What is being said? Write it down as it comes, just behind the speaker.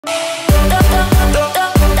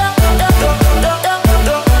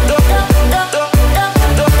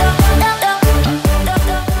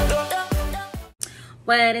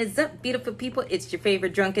What is up, beautiful people? It's your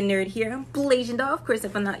favorite drunken nerd here. I'm Blazing Doll. Of course,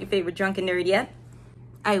 if I'm not your favorite drunken nerd yet,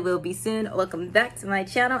 I will be soon. Welcome back to my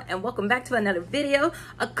channel and welcome back to another video,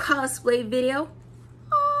 a cosplay video.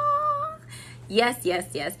 Aww. Yes.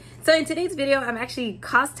 So in today's video, I'm actually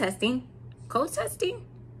cos testing.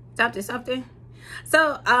 Stop there.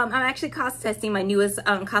 So I'm actually cos testing my newest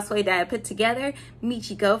cosplay that I put together,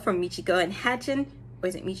 Michiko from Michiko and Hatchin. Or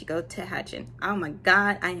is it Michiko to Hatchin? Oh my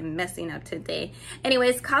god, I am messing up today.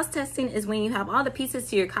 Anyways, cos testing is when you have all the pieces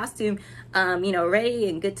to your costume, ready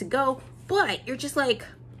and good to go, but you're just like,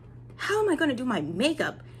 how am I gonna do my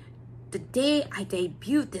makeup the day I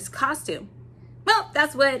debuted this costume? Well,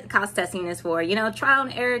 that's what cos testing is for, trial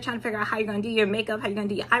and error, trying to figure out how you're gonna do your makeup, how you're gonna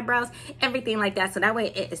do your eyebrows, everything like that. So that way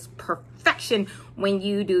it is perfection when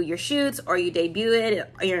you do your shoots or you debut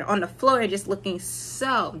it, or you're on the floor just looking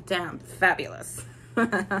so damn fabulous.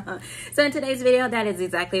 So in today's video, that is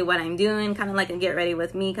exactly what I'm doing, kind of like a get ready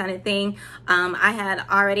with me kind of thing. I had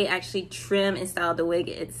already actually trimmed and styled the wig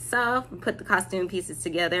itself, put the costume pieces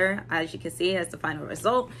together, as you can see, as the final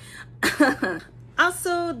result.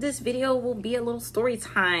 Also, this video will be a little story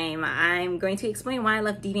time. I'm going to explain why I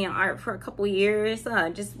left DeviantArt for a couple years,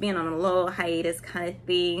 just being on a little hiatus kind of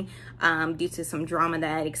thing, due to some drama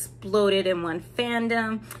that exploded in one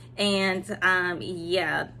fandom. And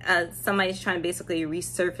somebody's trying to basically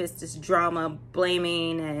resurface this drama,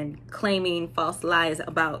 blaming and claiming false lies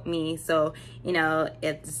about me. So,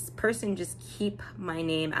 if this person just keep my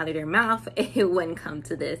name out of their mouth, it wouldn't come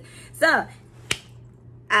to this. So,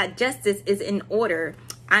 justice is in order.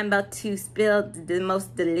 I'm about to spill the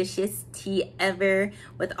most delicious tea ever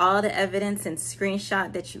with all the evidence and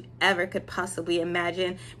screenshot that you ever could possibly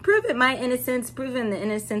imagine, proving my innocence, proving the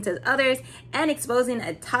innocence of others, and exposing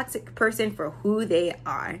a toxic person for who they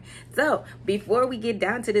are. So before we get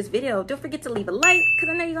down to this video, don't forget to leave a like,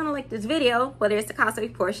 because I know you're gonna like this video, whether it's the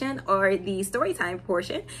cosplay portion or the story time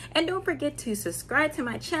portion. And don't forget to subscribe to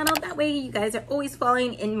my channel. That way you guys are always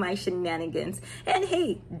following in my shenanigans. And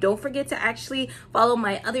hey, don't forget to actually follow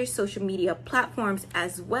my other social media platforms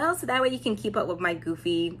as well, so that way you can keep up with my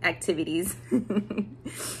goofy activities.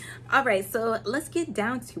 All right, so let's get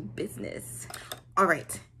down to business. All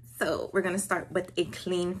right, so we're gonna start with a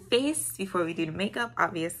clean face before we do the makeup,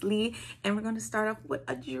 obviously, and we're gonna start off with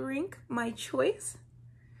a drink, my choice.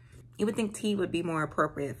 You would think tea would be more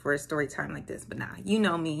appropriate for a story time like this, but nah, you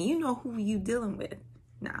know me, you know who you dealing with.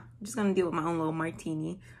 Nah, I'm just gonna deal with my own little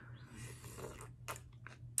martini.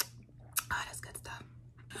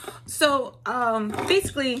 So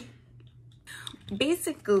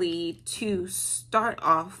basically to start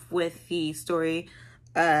off with the story,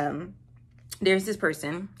 there's this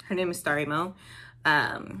person, her name is Starmi,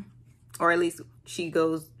 or at least she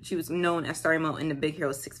was known as Starmi in the Big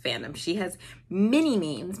Hero 6 fandom. She has many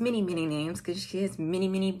names, many names, because she has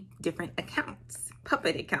many different accounts,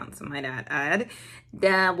 puppet accounts, I might add.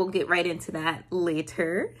 That we'll get right into that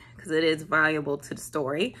later, because it is valuable to the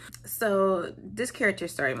story. So this character,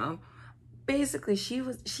 Starmi, basically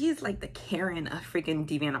she's like the Karen of freaking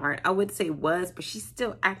DeviantArt. I would say was, but she's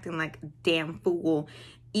still acting like a damn fool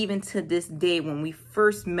even to this day. When we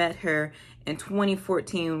first met her in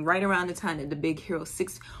 2014, right around the time that the Big Hero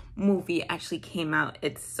 6 movie actually came out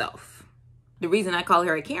itself. The reason I call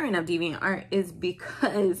her a Karen of DeviantArt is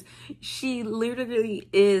because she literally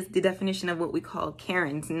is the definition of what we call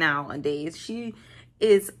Karens nowadays. She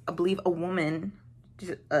is, I believe, a woman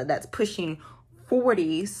that's pushing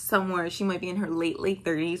 40 somewhere. She might be in her late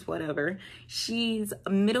 30s, whatever. She's a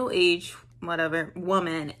middle-aged whatever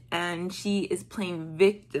woman, and she is playing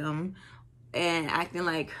victim and acting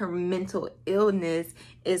like her mental illness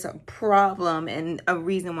is a problem and a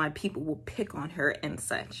reason why people will pick on her and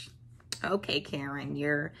such. Okay, Karen,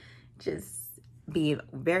 you're just being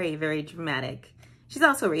very dramatic. She's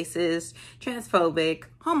also racist, transphobic,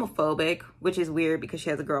 homophobic, which is weird because she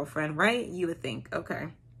has a girlfriend, right? You would think, okay.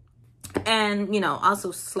 And,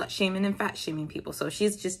 also slut shaming and fat shaming people. So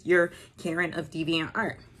she's just your Karen of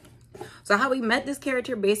DeviantArt. So how we met this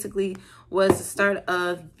character basically was the start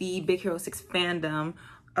of the Big Hero 6 fandom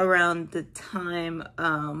around the time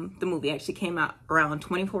the movie actually came out, around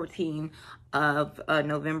 2014 of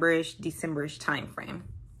November-ish, December-ish time frame.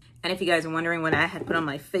 And if you guys are wondering what I had put on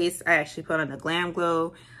my face, I actually put on a Glam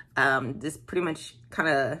Glow. This pretty much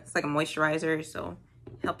it's like a moisturizer, so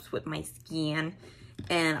it helps with my skin.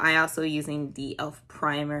 And I also using the e.l.f.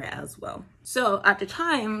 primer as well. So at the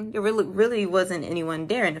time, there really wasn't anyone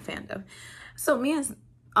there in the fandom. So me as,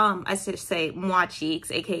 I should say, Moi Cheeks,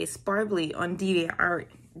 aka Sparvely on DeviantArt,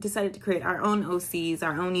 decided to create our own OCs,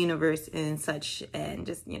 our own universe and such, and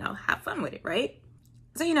just, have fun with it, right?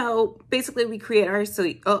 So, you know, basically we create our,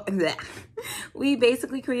 we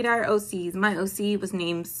basically create our OCs. My OC was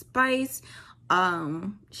named Spice.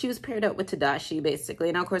 She was paired up with Tadashi, basically.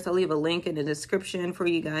 And of course, I'll leave a link in the description for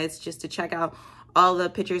you guys just to check out all the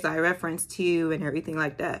pictures I referenced to and everything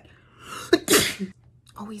like that.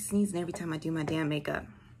 Always sneezing every time I do my damn makeup.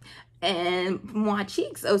 And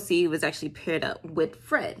Michiko's OC was actually paired up with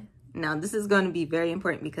Fred. Now, this is going to be very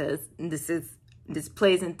important because this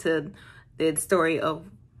plays into the story of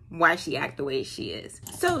why she acts the way she is.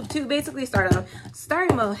 So to basically start off,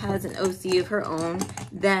 Starmo has an OC of her own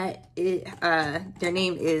that their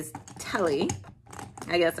name is Telly.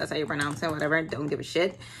 I guess that's how you pronounce it, whatever, don't give a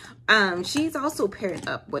shit. She's also paired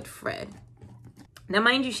up with Fred. Now,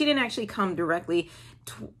 mind you, she didn't actually come directly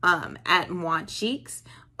at Michiko's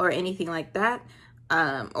or anything like that,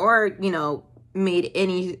 or, you know, made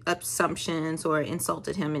any assumptions or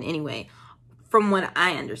insulted him in any way, from what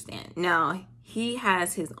I understand. Now, he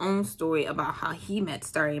has his own story about how he met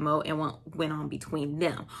Starimo and what went on between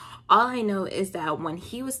them. All I know is that when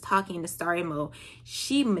he was talking to Starimo,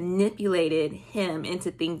 she manipulated him into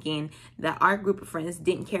thinking that our group of friends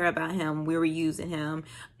didn't care about him, we were using him,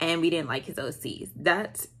 and we didn't like his OCs.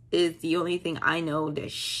 That is the only thing I know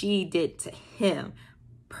that she did to him,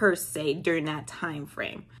 per se, during that time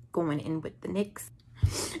frame. Going in with the Knicks.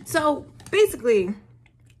 So basically,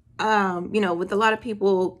 you know, with a lot of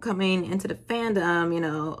people coming into the fandom, you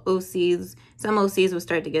know, some OCs will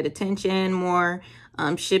start to get attention more,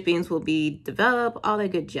 shippings will be developed, all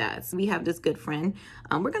that good jazz. We have this good friend,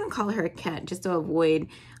 we're gonna call her Kat just to avoid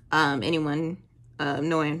anyone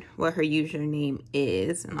knowing what her username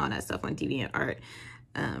is and all that stuff on DeviantArt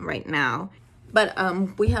right now. But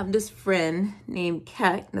we have this friend named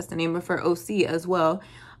Kat, that's the name of her OC as well.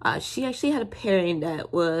 She actually had a pairing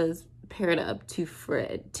that was paired up to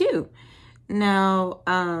Fred too. Now,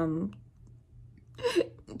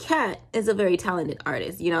 Kat is a very talented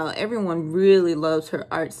artist. You know, everyone really loves her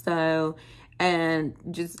art style and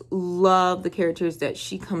just love the characters that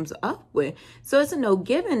she comes up with. So it's a no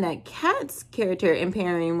given that Kat's character and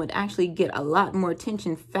pairing would actually get a lot more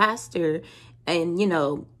attention faster and, you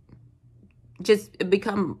know, just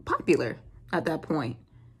become popular at that point,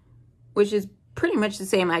 which is pretty much the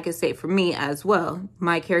same I could say for me as well.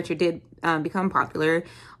 My character did become popular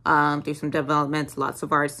through some developments, lots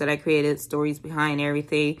of arts that I created, stories behind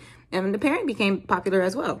everything, and the pairing became popular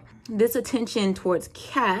as well. This attention towards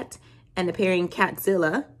Kat and the pairing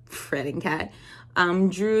Catzilla, Fred and Kat,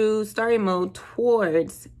 drew Starimo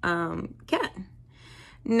towards Kat.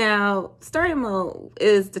 Now, Starimo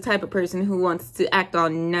is the type of person who wants to act all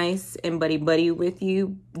nice and buddy-buddy with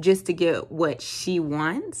you just to get what she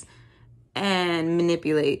wants and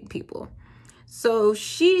manipulate people. So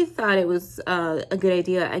she thought it was a good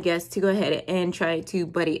idea, I guess, to go ahead and try to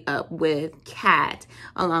buddy up with Kat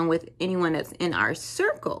along with anyone that's in our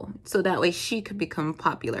circle. So that way she could become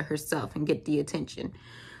popular herself and get the attention.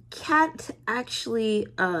 Kat actually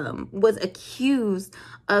was accused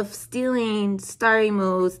of stealing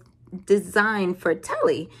Starimo's design for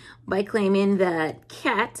Telly by claiming that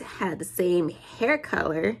Kat had the same hair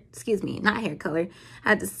color,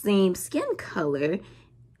 had the same skin color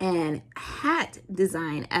and hat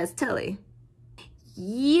design as Telly.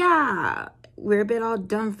 Yeah, we're a bit all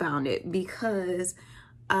dumbfounded because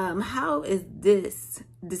how is this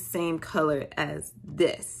the same color as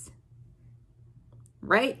this?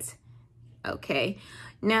 Right? Okay.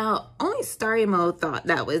 Now, only Starimo thought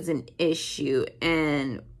that was an issue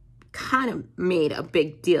and kind of made a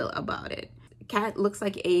big deal about it. Kat looks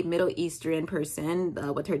like a Middle Eastern person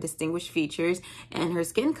with her distinguished features and her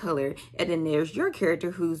skin color. And then there's your character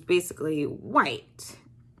who's basically white,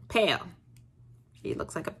 pale. She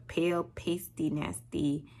looks like a pale, pasty,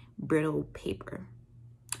 nasty, brittle paper.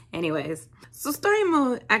 Anyways, so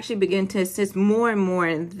Starimo actually began to insist more and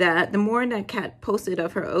more that the more that Kat posted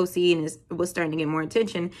of her OC and was starting to get more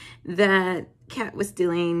attention, that Kat was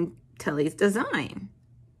stealing Telly's design.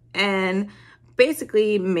 And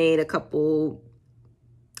basically made a couple,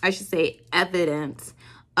 I should say, evidence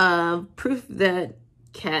of proof that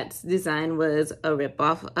Kat's design was a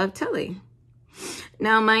ripoff of Telly.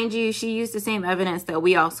 Now, mind you, she used the same evidence that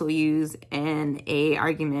we also use in an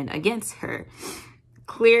argument against her.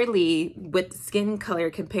 Clearly, with skin color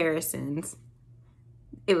comparisons,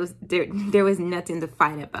 it was there was nothing to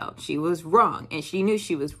fight about. She was wrong, and she knew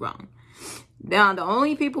she was wrong. Now, the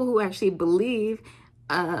only people who actually believed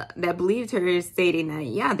her is stating that,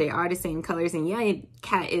 yeah, they are the same colors, and yeah,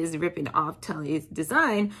 Kat is ripping off Telly's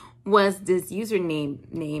design, was this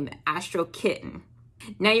username named Astro Kitten.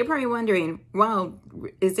 Now, you're probably wondering, wow,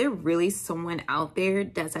 is there really someone out there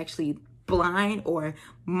that's actually blind or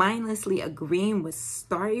mindlessly agreeing with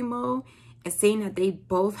Starmy and saying that they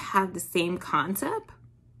both have the same concept?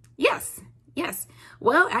 Yes. Yes.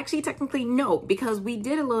 Well, actually, technically, no, because we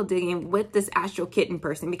did a little digging with this Astro Kitten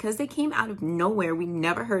person because they came out of nowhere. We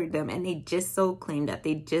never heard of them, and they just so claimed that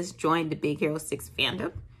they just joined the Big Hero 6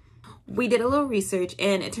 fandom. We did a little research,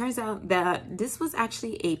 and it turns out that this was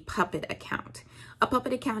actually a puppet account. A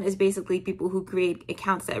puppet account is basically people who create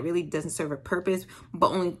accounts that really doesn't serve a purpose,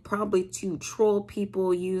 but only probably to troll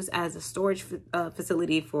people, use as a storage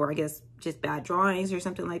facility for, I guess, just bad drawings or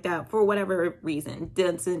something like that. For whatever reason,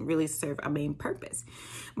 doesn't really serve a main purpose.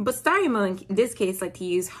 But Starmy, in this case, like to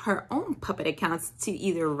use her own puppet accounts to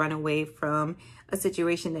either run away from a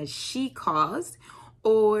situation that she caused,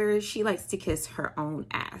 or she likes to kiss her own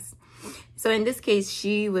ass. So in this case,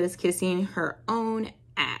 she was kissing her own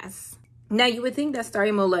ass. Now, you would think that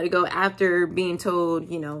Starmy let it go after being told,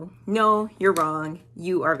 you know, no, you're wrong.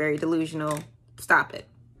 You are very delusional. Stop it.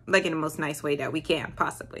 Like in the most nice way that we can,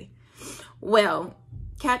 possibly. Well,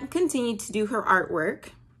 Kat continued to do her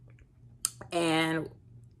artwork. And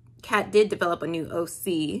Kat did develop a new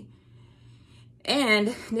OC.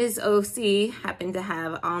 And this OC happened to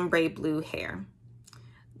have ombre blue hair.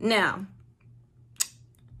 Now,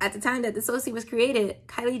 at the time that this OC was created,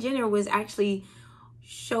 Kylie Jenner was actually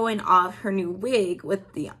showing off her new wig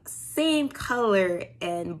with the same color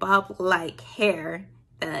and bob-like hair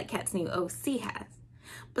that Kat's new OC has.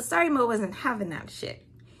 But Starmy wasn't having that shit.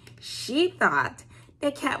 She thought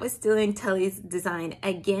that Kat was stealing Telly's design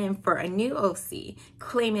again for a new OC,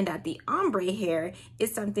 claiming that the ombre hair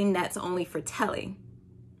is something that's only for Telly.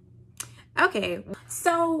 Okay,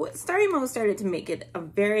 so Starmy started to make it a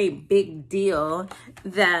very big deal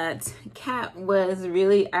that Kat was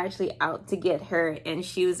really actually out to get her, and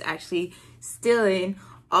she was actually stealing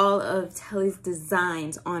all of Telly's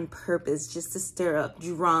designs on purpose just to stir up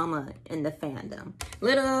drama in the fandom.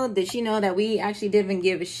 Little did she know that we actually didn't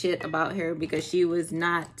give a shit about her because she was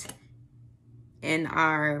not in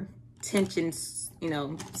our attention, you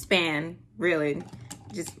know, span, really.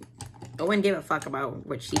 Just I wouldn't give a fuck about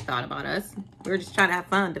what she thought about us. We were just trying to have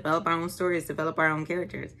fun, develop our own stories, develop our own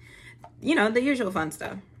characters. You know, the usual fun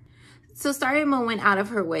stuff. So Starmy went out of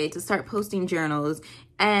her way to start posting journals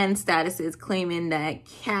and statuses claiming that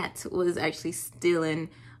Kat was actually stealing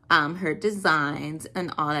her designs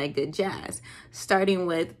and all that good jazz. Starting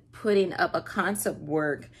with putting up a concept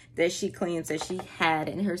work that she claims that she had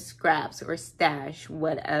in her scraps or stash,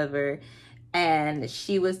 whatever. And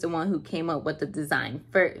she was the one who came up with the design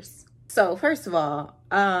first. So first of all,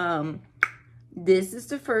 this is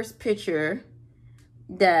the first picture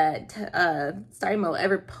that Starmy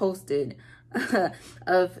ever posted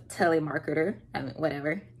of telemarketer, I mean,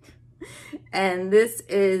 whatever. And this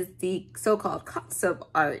is the so-called concept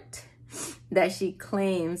art that she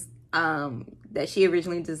claims that she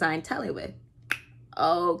originally designed Telly with.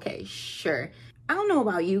 Okay, sure. I don't know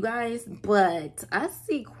about you guys, but I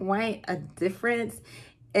see quite a difference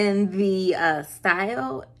in the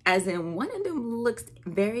style, as in one of them looks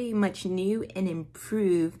very much new and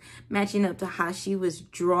improved, matching up to how she was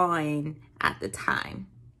drawing at the time.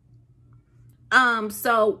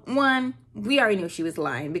 So one, we already knew she was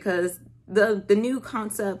lying because the new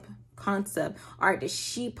concept art that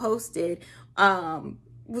she posted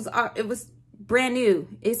was brand new.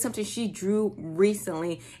 It's something she drew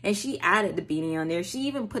recently, and she added the beanie on there. She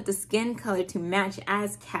even put the skin color to match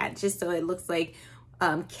as Kat, just so it looks like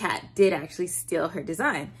Kat did actually steal her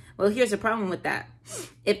design. Well, here's the problem with that.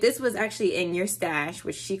 If this was actually in your stash,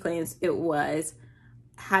 which she claims it was,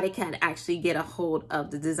 how did Kat actually get a hold of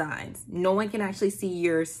the designs? No one can actually see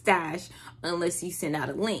your stash unless you send out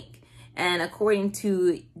a link. And according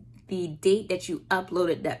to the date that you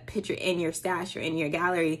uploaded that picture in your stash or in your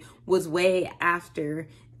gallery was way after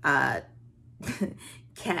Kat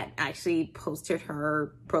actually posted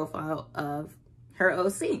her profile of her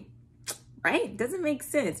OC. Right? Doesn't make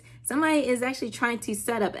sense. Somebody is actually trying to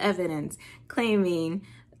set up evidence claiming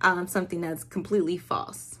something that's completely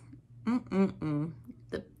false.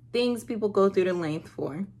 The things people go through the length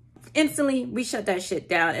for. Instantly, we shut that shit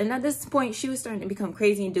down. And at this point, she was starting to become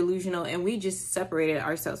crazy and delusional, and we just separated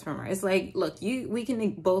ourselves from her. It's like, look, we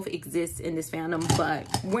can both exist in this fandom, but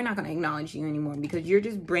we're not going to acknowledge you anymore because you're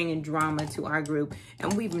just bringing drama to our group,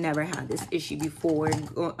 and we've never had this issue before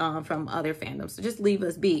from other fandoms. So just leave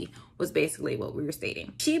us be, was basically what we were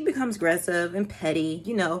stating. She becomes aggressive and petty,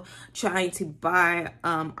 you know, trying to buy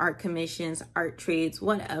art commissions, art trades,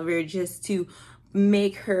 whatever, just to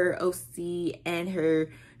make her OC and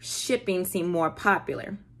her shipping seem more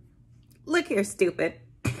popular. Look here, stupid.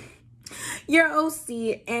 Your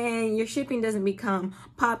OC and your shipping doesn't become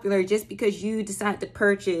popular just because you decide to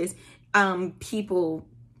purchase people,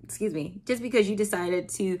 excuse me, just because you decided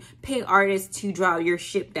to pay artists to draw your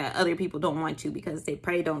ship that other people don't want to because they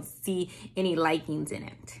probably don't see any likings in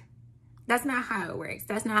it. That's not how it works.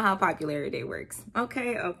 That's not how popularity works.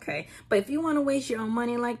 Okay. But if you want to waste your own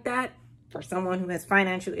money like that for someone who has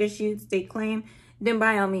financial issues, they claim, then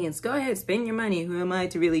by all means, go ahead, spend your money. Who am I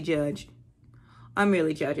to really judge? I'm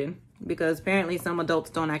really judging because apparently some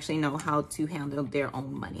adults don't actually know how to handle their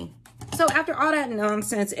own money. So after all that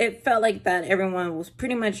nonsense, it felt like that everyone was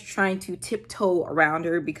pretty much trying to tiptoe around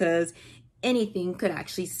her because anything could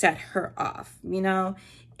actually set her off, you know?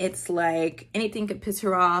 It's like anything could piss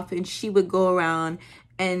her off and she would go around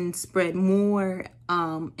and spread more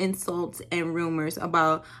insults and rumors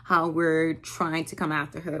about how we're trying to come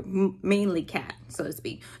after her, mainly Kat, so to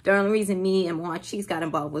speak. The only reason me and Moachis got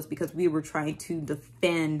involved was because we were trying to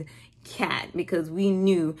defend Kat, because we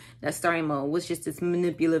knew that Starimo was just this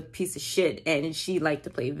manipulative piece of shit and she liked to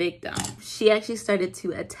play victim. She actually started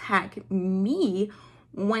to attack me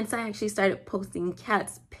once I actually started posting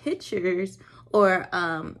Kat's pictures, or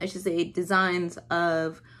I should say designs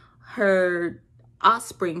of her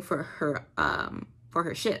offspring for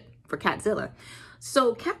her ship, for Catzilla.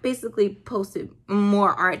 So Kat basically posted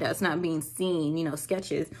more art that's not being seen, you know,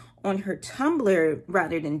 sketches on her Tumblr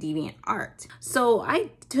rather than DeviantArt. So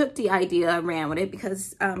I took the idea, ran with it,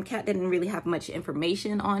 because Kat didn't really have much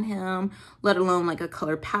information on him, let alone like a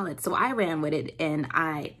color palette. So I ran with it, and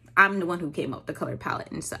I'm the one who came up with the color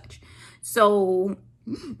palette and such. So,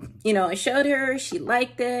 you know, I showed her, she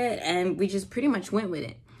liked it, and we just pretty much went with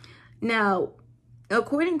it. Now,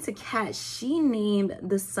 according to Kat, she named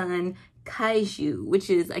the son Kaiju,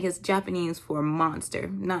 which is, I guess, Japanese for monster.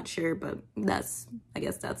 Not sure, but I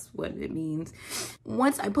guess that's what it means.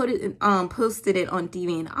 Once I posted it on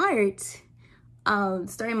DeviantArt,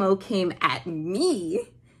 Starimo came at me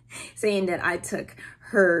saying that I took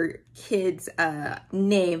her kid's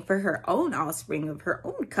name for her own offspring of her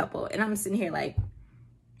own couple. And I'm sitting here like,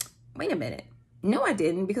 wait a minute. No, I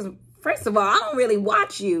didn't, because first of all, I don't really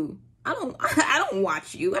watch you. I don't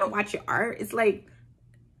watch you. I don't watch your art. It's like,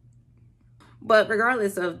 but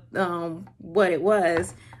regardless of what it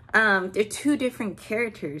was, they're two different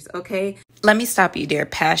characters, okay? Let me stop you there,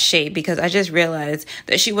 past shade, because I just realized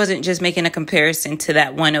that she wasn't just making a comparison to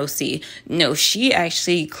that one OC. No, she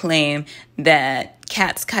actually claimed that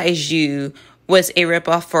Kat's Kaiju was a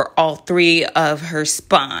ripoff for all three of her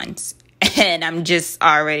spawns. And I'm just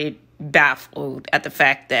already baffled at the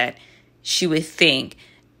fact that she would think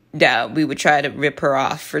that we would try to rip her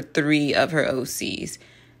off for three of her OCs.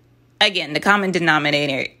 Again, the common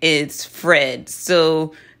denominator is Fred,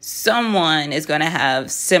 so someone is going to have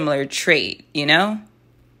similar trait, you know?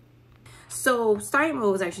 So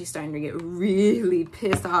Starimo was actually starting to get really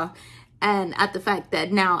pissed off, and at the fact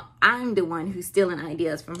that now I'm the one who's stealing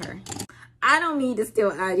ideas from her. I don't need to steal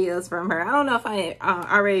ideas from her. I don't know if I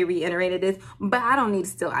already reiterated this, but I don't need to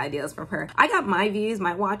steal ideas from her. I got my views,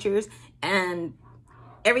 my watchers, and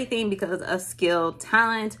everything because of skill,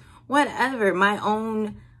 talent, whatever, my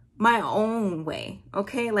own way,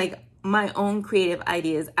 okay? Like my own creative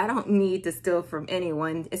ideas. I don't need to steal from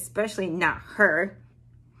anyone, especially not her,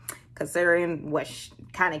 considering what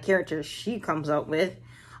kind of character she comes up with.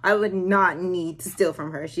 I would not need to steal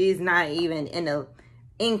from her. She's not even in a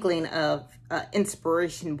inkling of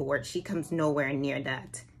inspiration board. She comes nowhere near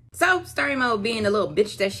that. So Starimo, being the little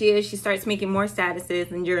bitch that she is, she starts making more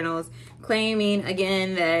statuses and journals claiming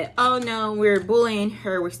again that, oh no, we're bullying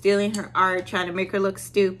her, we're stealing her art, trying to make her look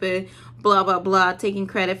stupid, blah blah blah, taking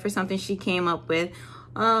credit for something she came up with.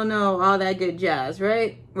 Oh no, all that good jazz,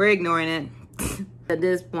 right? We're ignoring it. At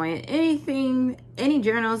this point, any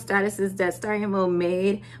journal statuses that Starimo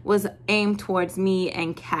made was aimed towards me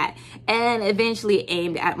and Kat, and eventually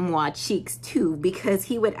aimed at Moi Cheeks too, because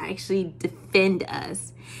he would actually defend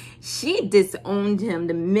us. She disowned him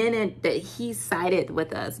the minute that he sided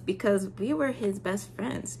with us because we were his best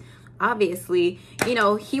friends. Obviously, you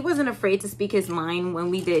know, he wasn't afraid to speak his mind when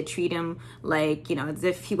we did treat him like, you know, as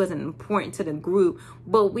if he wasn't important to the group.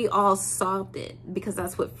 But we all solved it because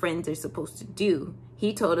that's what friends are supposed to do.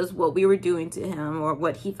 He told us what we were doing to him or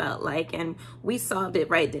what he felt like, and we solved it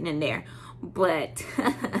right then and there. But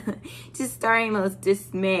to Starimo's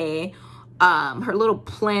dismay, her little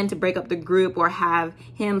plan to break up the group or have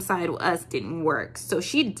him side with us didn't work. So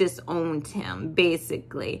she disowned him,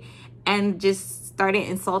 basically, and just started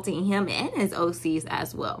insulting him and his OCs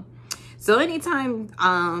as well. So anytime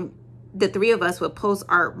the three of us would post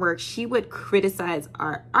artwork, she would criticize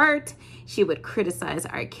our art. She would criticize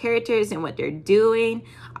our characters and what they're doing.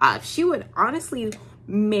 She would honestly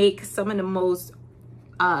make some of the most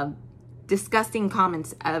disgusting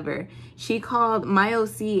comments ever. She called my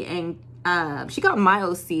OC a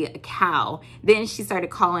cow. Then she started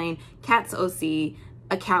calling Kat's OC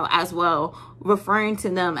a cow as well, referring to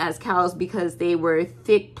them as cows because they were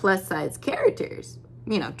thick plus size characters,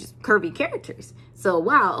 you know, just curvy characters. So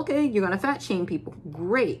wow, okay, you're gonna fat shame people,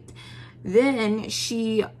 great. Then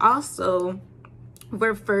she also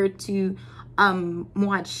referred to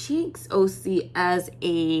Michiko's OC as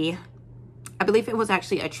I believe it was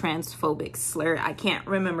actually a transphobic slur. I can't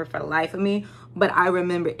remember for the life of me, but I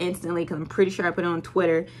remember instantly because I'm pretty sure I put it on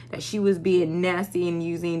Twitter that she was being nasty and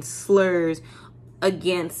using slurs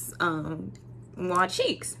against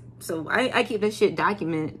Michiko's. So I keep this shit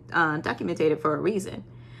documented for a reason.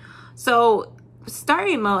 So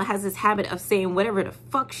Starmy has this habit of saying whatever the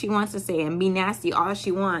fuck she wants to say and be nasty all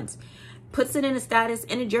she wants, puts it in a status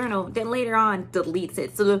in a journal, then later on deletes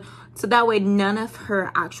it, so that way none of her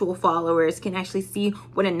actual followers can actually see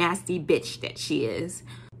what a nasty bitch that she is.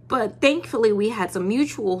 But thankfully we had some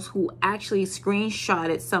mutuals who actually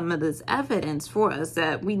screenshotted some of this evidence for us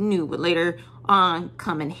that we knew would later on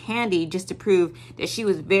come in handy, just to prove that she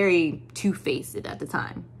was very two-faced at the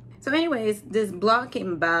time. So anyways, this blog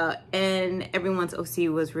came about and everyone's OC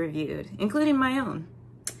was reviewed, including my own.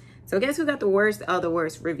 So guess who got the worst of the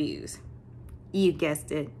worst reviews? You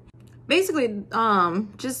guessed it. Basically,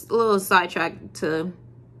 just a little sidetrack to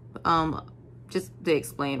just to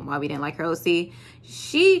explain why we didn't like her OC.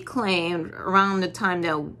 She claimed around the time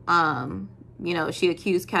that you know, she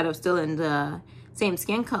accused Kat of stealing the same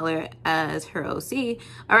skin color as her OC.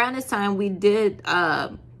 Around this time, we did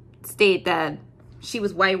state that she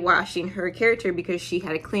was whitewashing her character because she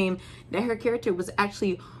had claimed that her character was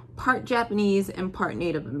actually part Japanese and part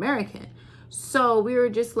Native American. So we were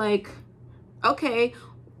just like, okay,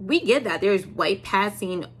 we get that there's white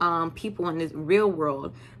passing people in this real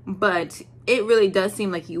world, but it really does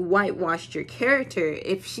seem like you whitewashed your character.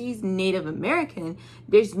 If she's Native American,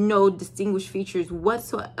 there's no distinguished features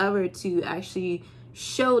whatsoever to actually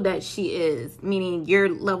show that she is, meaning your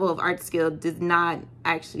level of art skill does not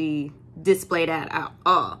actually display that at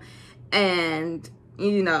all. And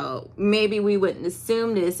you know, maybe we wouldn't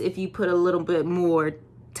assume this if you put a little bit more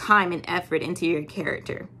time and effort into your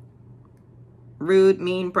character. Rude,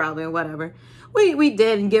 mean, probably, whatever. We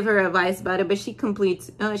did give her advice about it, but she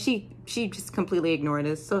just completely ignored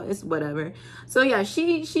us, so it's whatever. So yeah,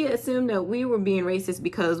 she assumed that we were being racist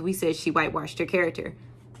because we said she whitewashed her character.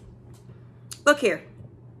 Look here.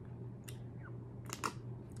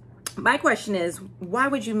 My question is, why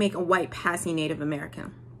would you make a white passing Native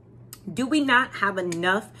American? Do we not have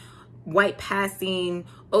enough white passing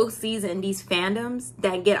OCs in these fandoms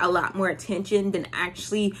that get a lot more attention than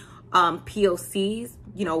actually POCs,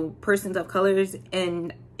 you know, persons of colors,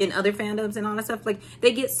 and in other fandoms and all that stuff? Like,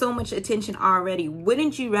 they get so much attention already.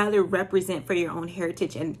 Wouldn't you rather represent for your own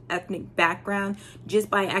heritage and ethnic background just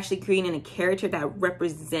by actually creating a character that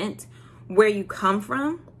represents where you come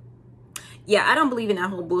from? Yeah, I don't believe in that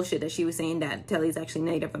whole bullshit that she was saying that Telly's actually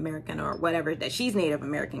Native American or whatever, that she's Native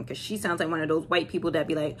American, because she sounds like one of those white people that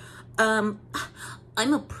be like, I'm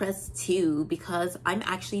oppressed too because I'm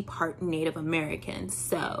actually part Native American.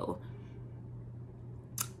 So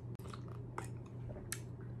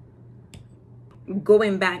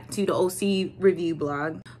going back to the OC review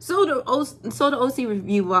blog, so the OC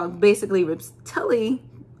review blog basically rips Telly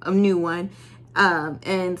a new one,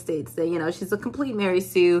 and states that, you know, she's a complete Mary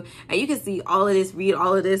Sue. And you can see all of this, read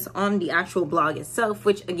all of this on the actual blog itself,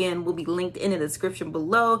 which again will be linked in the description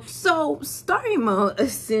below. So Starmy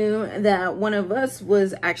assumed that one of us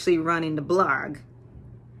was actually running the blog.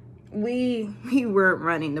 We weren't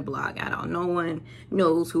running the blog at all. No one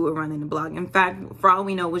knows who were running the blog. In fact, for all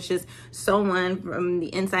we know, it was just someone from the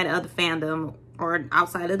inside of the fandom or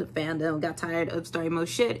outside of the fandom got tired of Starmy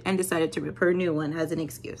shit and decided to rip her new one as an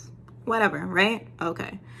excuse. Whatever, right?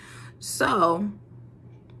 Okay. So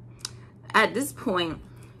at this point,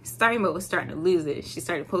 Starmy was starting to lose it. She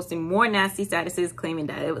started posting more nasty statuses claiming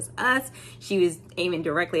that it was us. She was aiming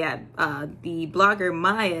directly at the blogger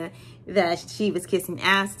Maya, that she was kissing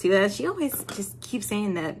ass to. She always just keeps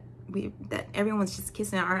saying that everyone's just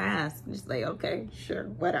kissing our ass. Just like, okay, sure,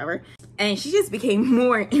 whatever. And she just became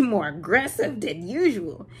more and more aggressive than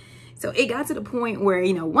usual. So it got to the point where,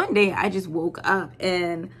 you know, one day I just woke up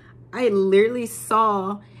and I literally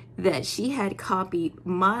saw that she had copied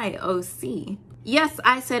my OC. Yes,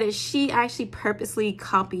 I said it. She actually purposely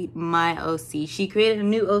copied my OC. She created a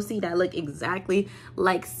new OC that looked exactly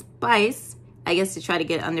like Spice, I guess, to try to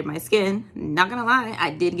get under my skin. Not gonna lie,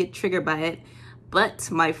 I did get triggered by it, but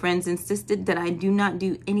my friends insisted that I do not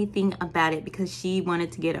do anything about it because she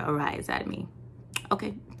wanted to get a rise out of me.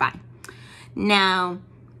 Okay, fine. Now,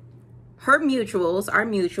 our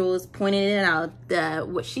mutuals pointed it out that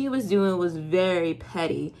what she was doing was very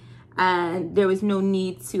petty, and there was no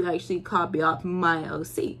need to actually copy off my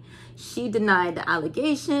OC. She denied the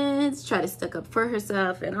allegations, tried to stick up for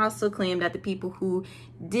herself, and also claimed that the people who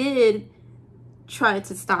did try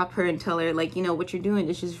to stop her and tell her, like, you know, what you're doing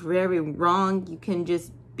is just very wrong. You can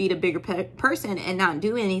just be the bigger person and not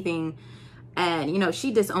do anything. And, you know,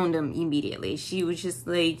 she disowned them immediately. She was just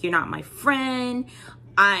like, you're not my friend.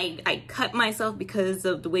 I cut myself because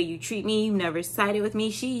of the way you treat me. You never sided with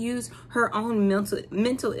me. She used her own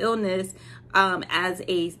mental illness as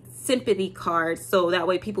a sympathy card, so that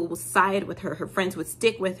way people will side with her. Her friends would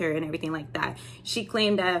stick with her and everything like that. She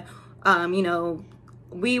claimed that, you know,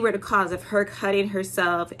 we were the cause of her cutting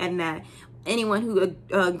herself, and that anyone who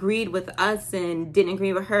agreed with us and didn't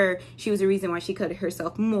agree with her, she was the reason why she cut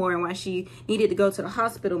herself more and why she needed to go to the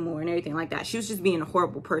hospital more and everything like that. She was just being a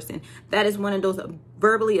horrible person. That is one of those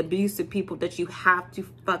verbally abusive people that you have to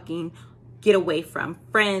fucking get away from.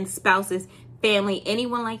 Friends, spouses, family,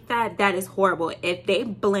 anyone like that, that is horrible. If they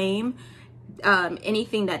blame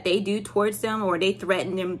anything that they do towards them, or they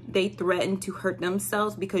threaten to hurt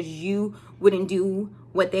themselves because you wouldn't do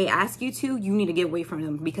what they ask you to, you need to get away from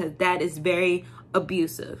them, because that is very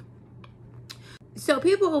abusive. So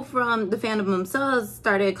people from the fandom themselves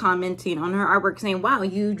started commenting on her artwork saying, wow,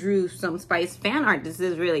 you drew some Spice fan art, this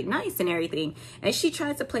is really nice and everything. And she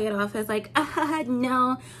tries to play it off as like,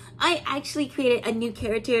 no, I actually created a new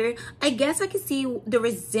character. I guess I could see the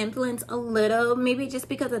resemblance a little, maybe just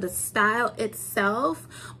because of the style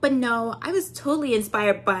itself. But no, I was totally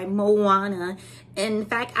inspired by Moana. In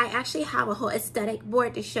fact, I actually have a whole aesthetic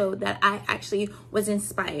board to show that I actually was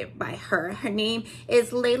inspired by her. Her name is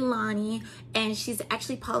Leilani, and she's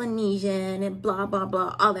actually Polynesian and blah, blah,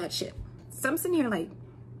 blah, all that shit. So I'm sitting here like,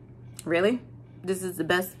 really? This is the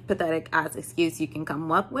best pathetic ass excuse you can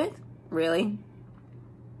come up with? Really?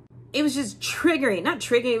 It was just triggering, not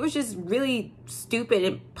triggering, it was just really stupid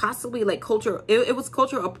and possibly like it was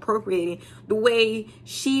cultural appropriating the way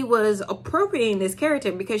she was appropriating this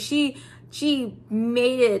character, because she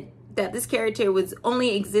made it that this character was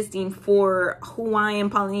only existing for Hawaiian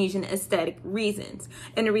Polynesian aesthetic reasons.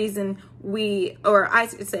 And the reason the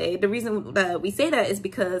reason that we say that is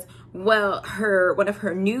because, well, one of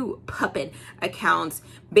her new puppet accounts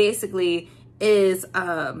basically is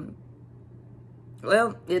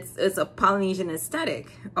well, it's a Polynesian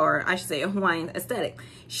aesthetic, or I should say a Hawaiian aesthetic.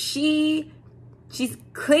 She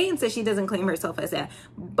claims that she doesn't claim herself as that,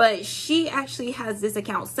 but she actually has this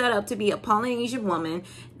account set up to be a Polynesian woman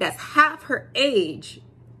that's half her age,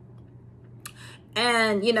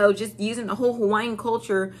 and, you know, just using the whole Hawaiian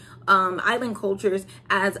culture, island cultures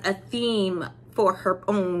as a theme for her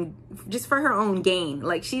own, just for her own gain.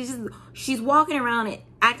 Like she's walking around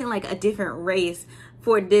acting like a different race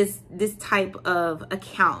for this type of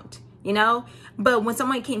account, you know. But when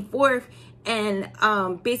someone came forth and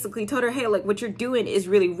basically told her, hey, like, what you're doing is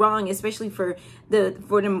really wrong, especially for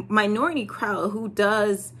the minority crowd who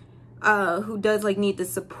does like need the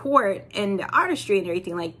support and the artistry and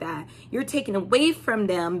everything like that, you're taking away from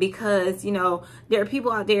them, because, you know, there are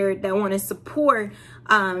people out there that want to support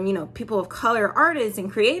you know, people of color, artists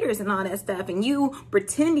and creators and all that stuff, and you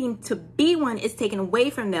pretending to be one is taken away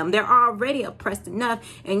from them. They're already oppressed enough,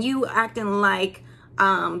 and you acting like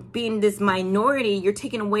being this minority, you're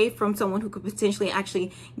taking away from someone who could potentially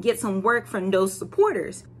actually get some work from those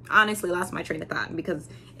supporters. Honestly, lost my train of thought, because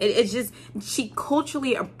it's just, she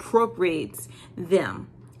culturally appropriates them.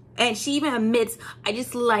 And she even admits, I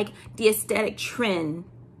just like the aesthetic trend.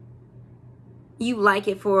 You like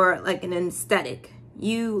it for like an aesthetic.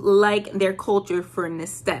 You like their culture for an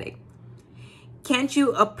aesthetic. Can't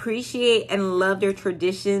you appreciate and love their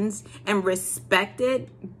traditions and respect it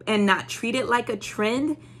and not treat it like a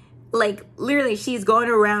trend? Like, literally, she's going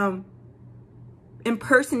around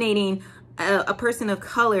impersonating a person of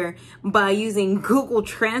color by using Google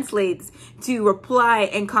Translates to reply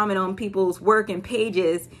and comment on people's work and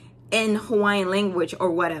pages in Hawaiian language or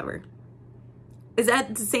whatever. Is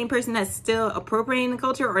that the same person that's still appropriating the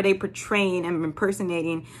culture, or are they portraying and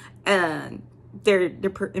impersonating they're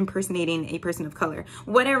impersonating a person of color?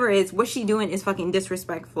 Whatever it is, what she doing is fucking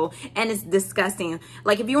disrespectful, and it's disgusting.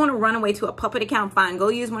 Like, if you want to run away to a puppet account, fine, go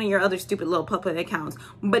use one of your other stupid little puppet accounts,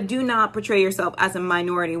 but do not portray yourself as a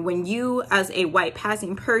minority when you, as a white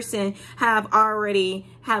passing person, have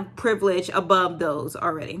privilege above those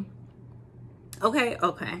already. Okay.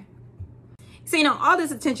 So, you know, all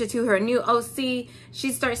this attention to her new OC,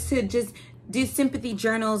 she starts to just do sympathy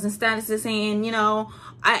journals and statuses saying, you know,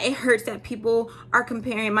 it hurts that people are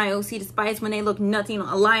comparing my OC to Spice when they look nothing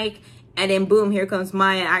alike. And then boom, here comes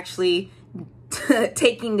Maya actually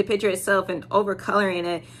taking the picture itself and overcoloring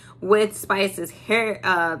it with Spice's hair,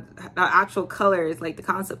 actual colors, like the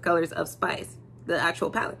concept colors of Spice, the actual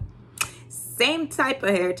palette. Same type of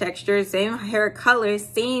hair texture, same hair color,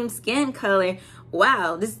 same skin color.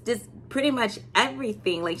 Wow, this pretty much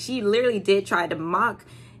everything. Like, she literally did try to mock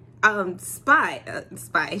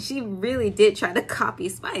Spice. She really did try to copy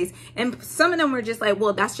Spice. And some of them were just like,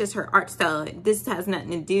 well, that's just her art style. This has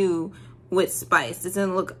nothing to do with Spice. This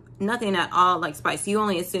doesn't look nothing at all like Spice. You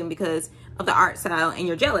only assume because of the art style and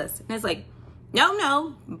you're jealous. And it's like,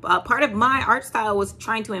 no. Part of my art style was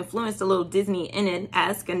trying to influence a little Disney in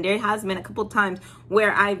it-esque, and there has been a couple times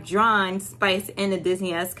where I've drawn Spice in a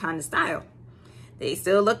Disney-esque kind of style. They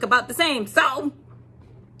still look about the same. So,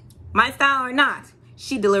 my style or not,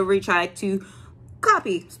 she deliberately tried to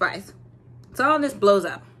copy Spice. So all this blows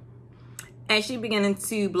up. And she beginning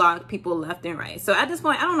to block people left and right. So at this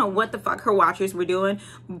point, I don't know what the fuck her watchers were doing,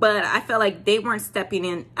 but I felt like they weren't stepping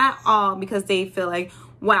in at all because they feel like,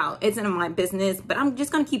 wow, it's none of my business, but I'm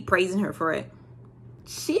just gonna keep praising her for it.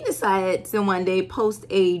 She decided to one day post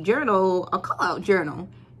a journal, a call-out journal.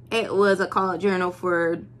 It was a call-out journal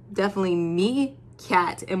for definitely me,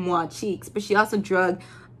 Kat, and Moi Cheeks, but she also drug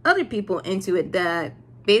other people into it that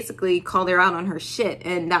basically called her out on her shit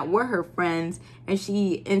and that were her friends, and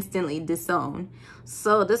she instantly disowned.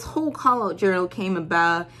 So this whole call-out journal came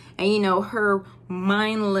about, and you know, her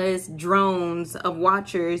mindless drones of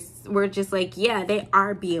watchers were just like, yeah, they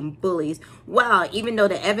are being bullies. Wow, even though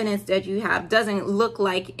the evidence that you have doesn't look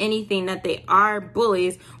like anything that they are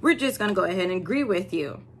bullies, we're just gonna go ahead and agree with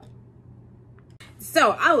you.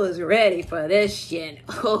 So I was ready for this shit.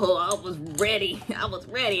 Oh, I was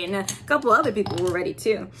ready. And a couple other people were ready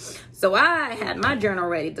too. So I had my journal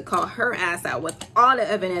ready to call her ass out with all the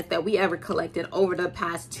evidence that we ever collected over the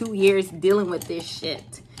past 2 years dealing with this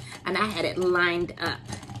shit. And I had it lined up.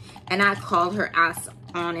 And I called her ass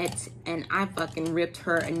on it, and I fucking ripped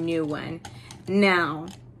her a new one. Now,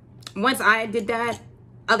 once I did that,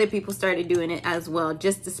 other people started doing it as well,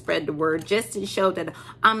 just to spread the word, just to show that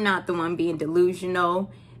I'm not the one being delusional,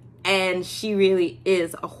 and she really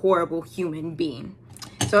is a horrible human being.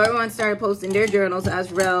 So everyone started posting their journals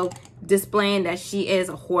as well, displaying that she is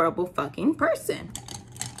a horrible fucking person.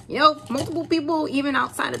 You know, multiple people, even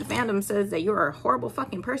outside of the fandom, says that you're a horrible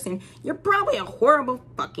fucking person. You're probably a horrible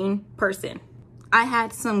fucking person. I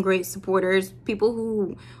had some great supporters, people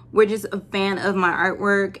who were just a fan of my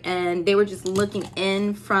artwork, and they were just looking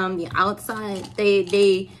in from the outside.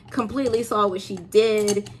 They completely saw what she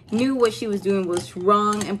did, knew what she was doing was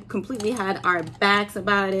wrong, and completely had our backs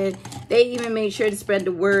about it. They even made sure to spread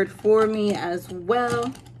the word for me as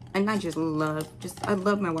well. And I just love, I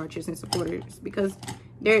love my watchers and supporters because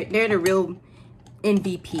they're the real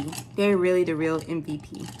MVP. They're really the real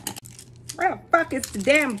MVP. Where the fuck is the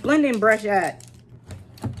damn blending brush at?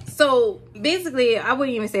 So basically, I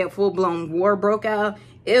wouldn't even say a full-blown war broke out.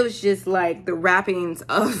 It was just like the wrappings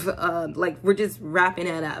of, like, we're just wrapping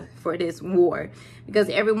it up for this war. Because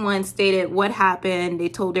everyone stated what happened. They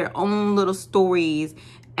told their own little stories.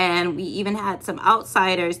 And we even had some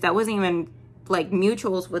outsiders that wasn't even, like,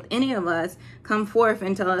 mutuals with any of us come forth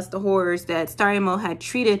and tell us the horrors that Starimo had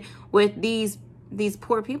treated with these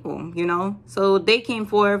poor people, you know. So they came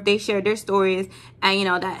forth, they shared their stories, and you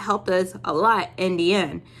know, that helped us a lot in the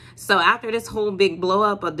end. So after this whole big blow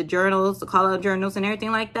up of the journals, the call out journals and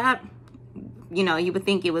everything like that, you know, you would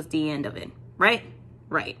think it was the end of it, right?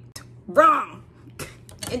 Right. Wrong.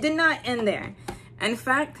 It did not end there. In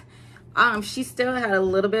fact, she still had a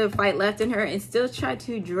little bit of fight left in her and still tried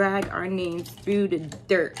to drag our names through the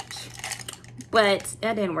dirt. But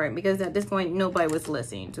that didn't work because at this point, nobody was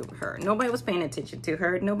listening to her. Nobody was paying attention to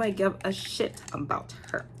her. Nobody gave a shit about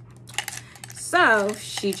her. So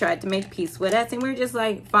she tried to make peace with us, and we were just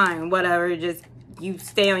like, fine, whatever. Just you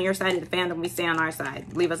stay on your side of the fandom, we stay on our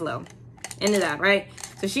side. Leave us alone. End of that, right?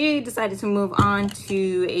 So she decided to move on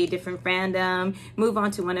to a different fandom, move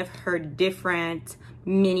on to one of her different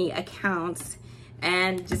mini accounts,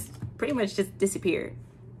 and just pretty much just disappeared.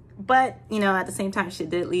 But, you know, at the same time, she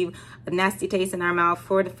did leave a nasty taste in our mouth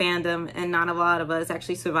for the fandom, and not a lot of us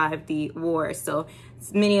actually survived the war. So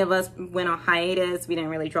many of us went on hiatus. We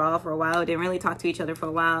didn't really draw for a while. We didn't really talk to each other for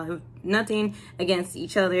a while. Nothing against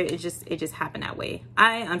each other. It just happened that way.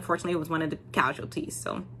 I, unfortunately, was one of the casualties,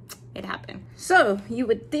 so it happened. So you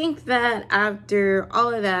would think that after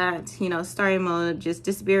all of that, you know, Starimo just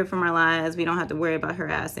disappeared from our lives. We don't have to worry about her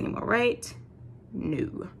ass anymore, right?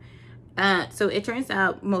 No. So it turns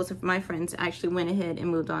out most of my friends actually went ahead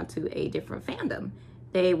and moved on to a different fandom.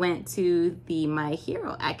 They went to the My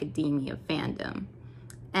Hero Academia fandom.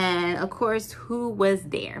 And of course, who was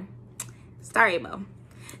there? Starimo.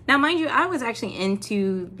 Now, mind you, I was actually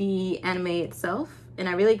into the anime itself, and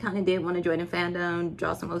I really kind of did want to join a fandom,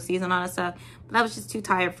 draw some OCs and all that stuff, but I was just too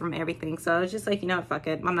tired from everything. So I was just like, you know what, fuck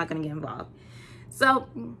it, I'm not gonna get involved. So,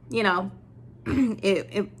 you know,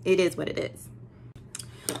 it is what it is.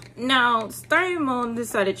 Now, Starmy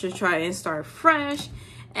decided to try and start fresh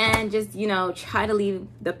and just, you know, try to leave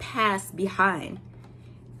the past behind.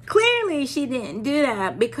 Clearly, she didn't do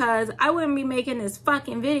that, because I wouldn't be making this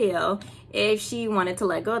fucking video if she wanted to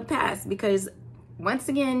let go of the past, because once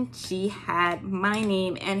again, she had my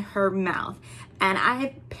name in her mouth. And I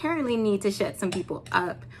apparently need to shut some people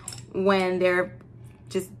up when they're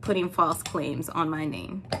just putting false claims on my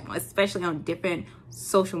name, especially on different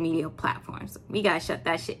social media platforms. We gotta shut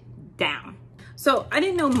that shit down. So I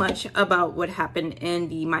didn't know much about what happened in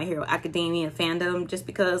the My Hero Academia fandom, just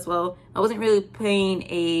because, well, I wasn't really playing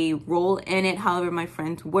a role in it. However, my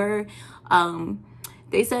friends were.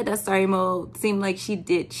 They said that Starmy seemed like she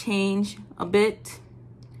did change a bit,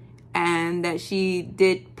 and that she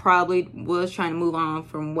did probably was trying to move on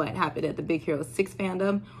from what happened at the Big Hero 6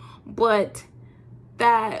 fandom. But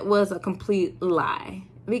that was a complete lie,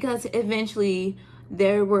 because eventually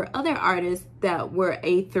there were other artists that were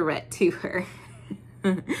a threat to her.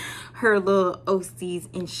 Her little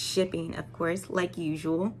OCs and shipping, of course, like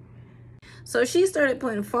usual. So she started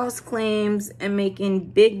putting false claims and making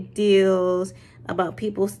big deals about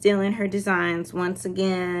people stealing her designs once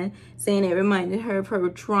again, saying it reminded her of her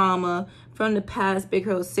trauma from the past Big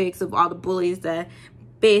Hero 6 of all the bullies that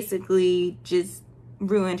basically just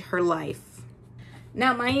ruined her life.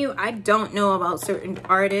 Now, mind you, I don't know about certain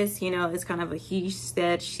artists, you know, it's kind of a he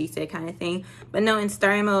said, she said kind of thing. But knowing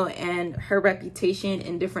Starmy and her reputation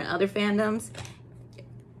in different other fandoms,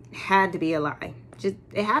 had to be a lie. Just,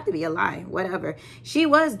 it had to be a lie, whatever. She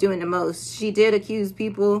was doing the most. She did accuse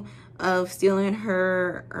people of stealing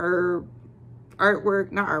her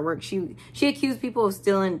artwork, not artwork. She accused people of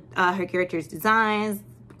stealing her character's designs,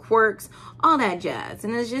 quirks, all that jazz.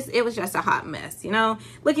 And it was just a hot mess, you know.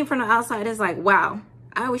 Looking from the outside, it's like, wow,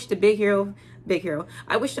 I wish the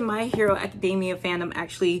I wish the My Hero Academia fandom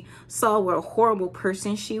actually saw what a horrible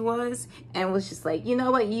person she was, and was just like, you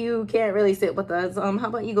know what, you can't really sit with us. How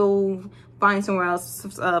about you go find somewhere else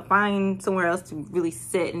to really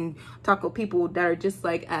sit and talk with people that are just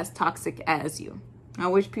like as toxic as you. I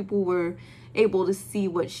wish people were able to see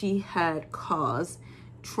what she had caused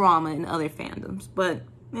trauma in other fandoms, but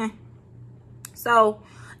so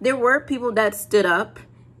there were people that stood up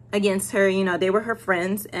against her, you know, they were her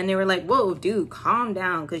friends, and they were like, whoa, dude, calm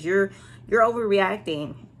down, because you're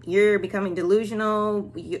overreacting, you're becoming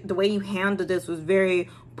delusional, the way you handled this was very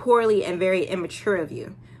poorly and very immature of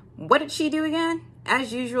you. What did she do again?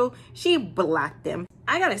 As usual, she blocked them.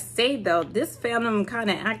 I gotta say though, this fandom kind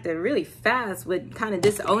of acted really fast with kind of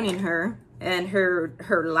disowning her and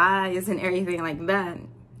her lies and everything like that.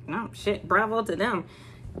 No shit, bravo to them.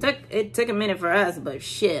 It took a minute for us, but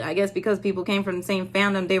shit, I guess because people came from the same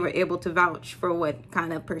fandom, they were able to vouch for what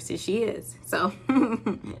kind of person she is. So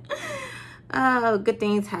good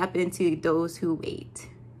things happen to those who wait.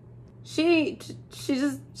 She's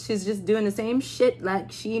just doing the same shit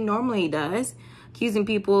like she normally does, accusing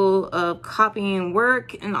people of copying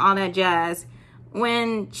work and all that jazz,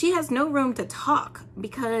 when she has no room to talk,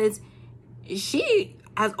 because she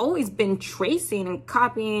has always been tracing and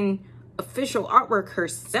copying official artwork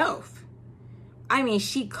herself. I mean,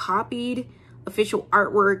 she copied official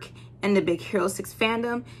artwork in the Big Hero 6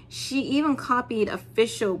 fandom. She even copied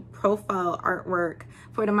official profile artwork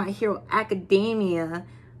for the My Hero Academia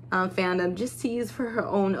fandom, just to use for her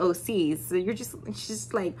own OCs. So she's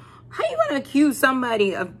just like, how you gonna accuse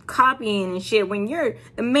somebody of copying and shit when you're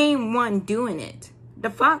the main one doing it? The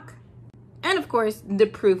fuck? And of course, the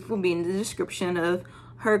proof will be in the description of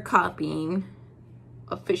her copying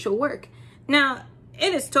official work. Now,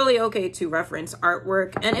 it is totally okay to reference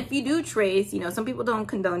artwork, and if you do trace, you know, some people don't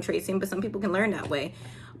condone tracing, but some people can learn that way.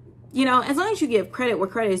 You know, as long as you give credit where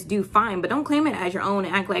credit is due, fine, but don't claim it as your own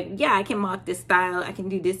and act like, yeah, I can mock this style, I can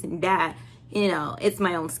do this and that, you know, it's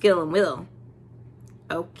my own skill and will.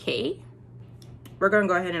 Okay, we're gonna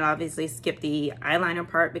go ahead and obviously skip the eyeliner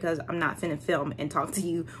part, because I'm not finna film and talk to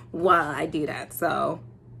you while I do that. So,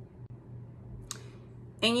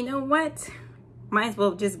 and you know what, might as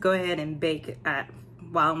well just go ahead and bake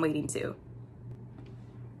while I'm waiting too.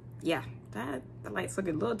 Yeah, the light's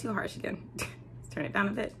looking a little too harsh again. Let's turn it down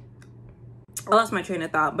a bit. I lost my train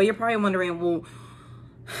of thought, but you're probably wondering, well,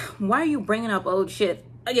 why are you bringing up old shit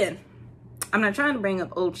again? I'm not trying to bring up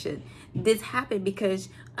old shit. This happened because,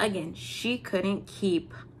 again, she couldn't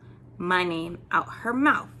keep my name out her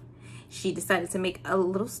mouth. she decided to make a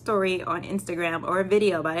little story on Instagram or a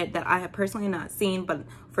video about it that I have personally not seen, but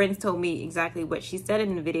friends told me exactly what she said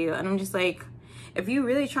in the video. And I'm just like, if you're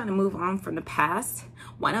really trying to move on from the past,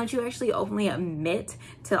 why don't you actually openly admit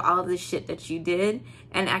to all the shit that you did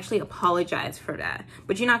and actually apologize for that?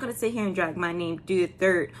 But you're not going to sit here and drag my name through the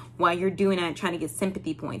dirt while you're doing that, trying to get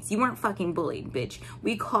sympathy points. You weren't fucking bullied, bitch.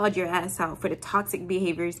 We called your ass out for the toxic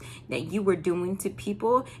behaviors that you were doing to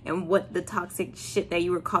people and what the toxic shit that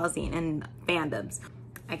you were causing in fandoms.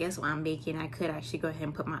 I guess while I'm baking, I could actually go ahead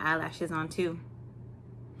and put my eyelashes on too.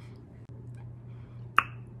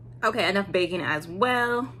 Okay, enough baking as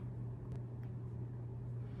well.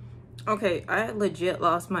 Okay, I legit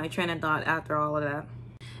lost my train of thought after all of that.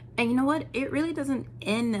 And you know what? It really doesn't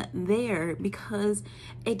end there, because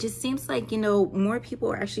it just seems like, you know, more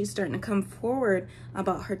people are actually starting to come forward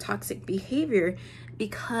about her toxic behavior,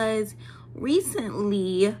 because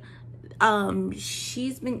recently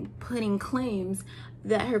she's been putting claims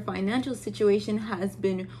that her financial situation has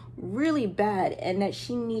been really bad and that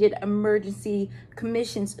she needed emergency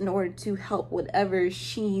commissions in order to help whatever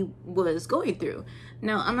she was going through.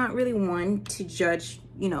 Now, I'm not really one to judge,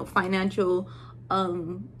 you know, financial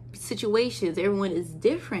situations. Everyone is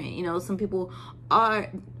different. You know, some people are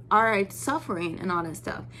suffering and all that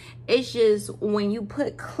stuff. It's just when you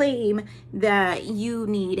put claim that you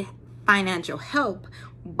need financial help,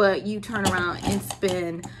 but you turn around and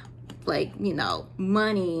spend, like, you know,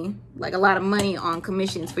 money, like a lot of money on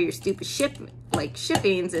commissions for your stupid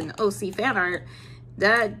shippings and OC fan art,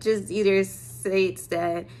 that just either states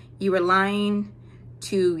that you were lying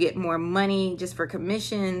to get more money just for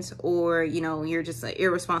commissions, or, you know, you're just an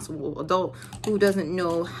irresponsible adult who doesn't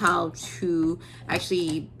know how to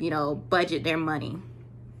actually, you know, budget their money.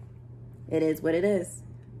 It is what it is.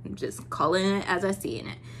 I'm just calling it as I see it.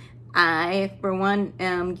 I, for one,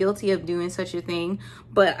 am guilty of doing such a thing,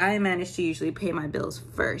 but I manage to usually pay my bills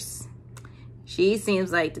first. She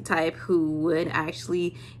seems like the type who would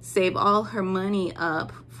actually save all her money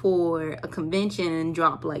up for a convention and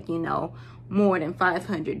drop, like, you know, more than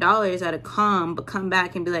 $500 at a con, but come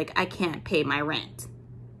back and be like, I can't pay my rent.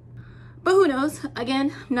 But who knows?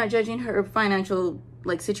 Again, I'm not judging her financial,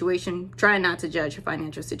 like, situation. Trying not to judge her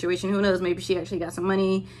financial situation. Who knows? Maybe she actually got some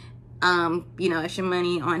money, you know, extra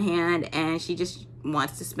money on hand, and she just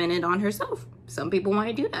wants to spend it on herself. Some people want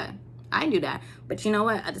to do that. I do that. But you know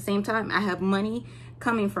what? At the same time, I have money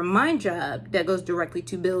coming from my job that goes directly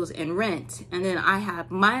to bills and rent. And then I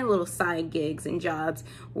have my little side gigs and jobs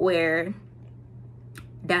where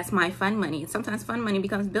that's my fun money. Sometimes fun money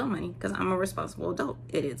becomes bill money because I'm a responsible adult.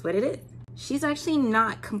 It is what it is. She's actually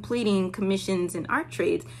not completing commissions and art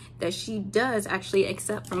trades that she does actually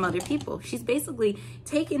accept from other people. She's basically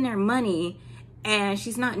taking their money and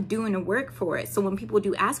she's not doing the work for it. So when people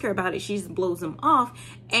do ask her about it, she just blows them off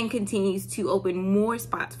and continues to open more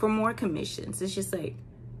spots for more commissions. It's just like,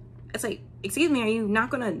 it's like, excuse me, are you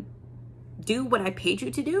not gonna do what I paid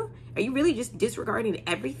you to do? Are you really just disregarding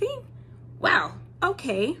everything? Wow,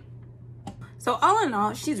 okay. So all in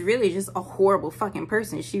all, she's really just a horrible fucking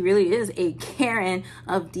person. She really is a Karen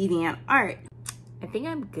of DeviantArt. I think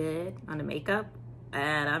I'm good on the makeup,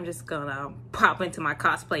 and I'm just gonna pop into my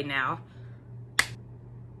cosplay now.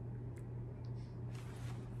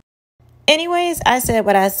 Anyways, I said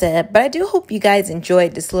what I said, but I do hope you guys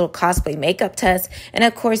enjoyed this little cosplay makeup test. And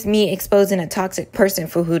of course, me exposing a toxic person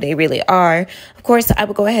for who they really are. Of course, I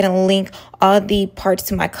will go ahead and link all the parts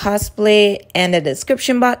to my cosplay in the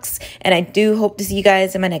description box. And I do hope to see you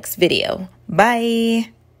guys in my next video.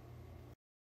 Bye.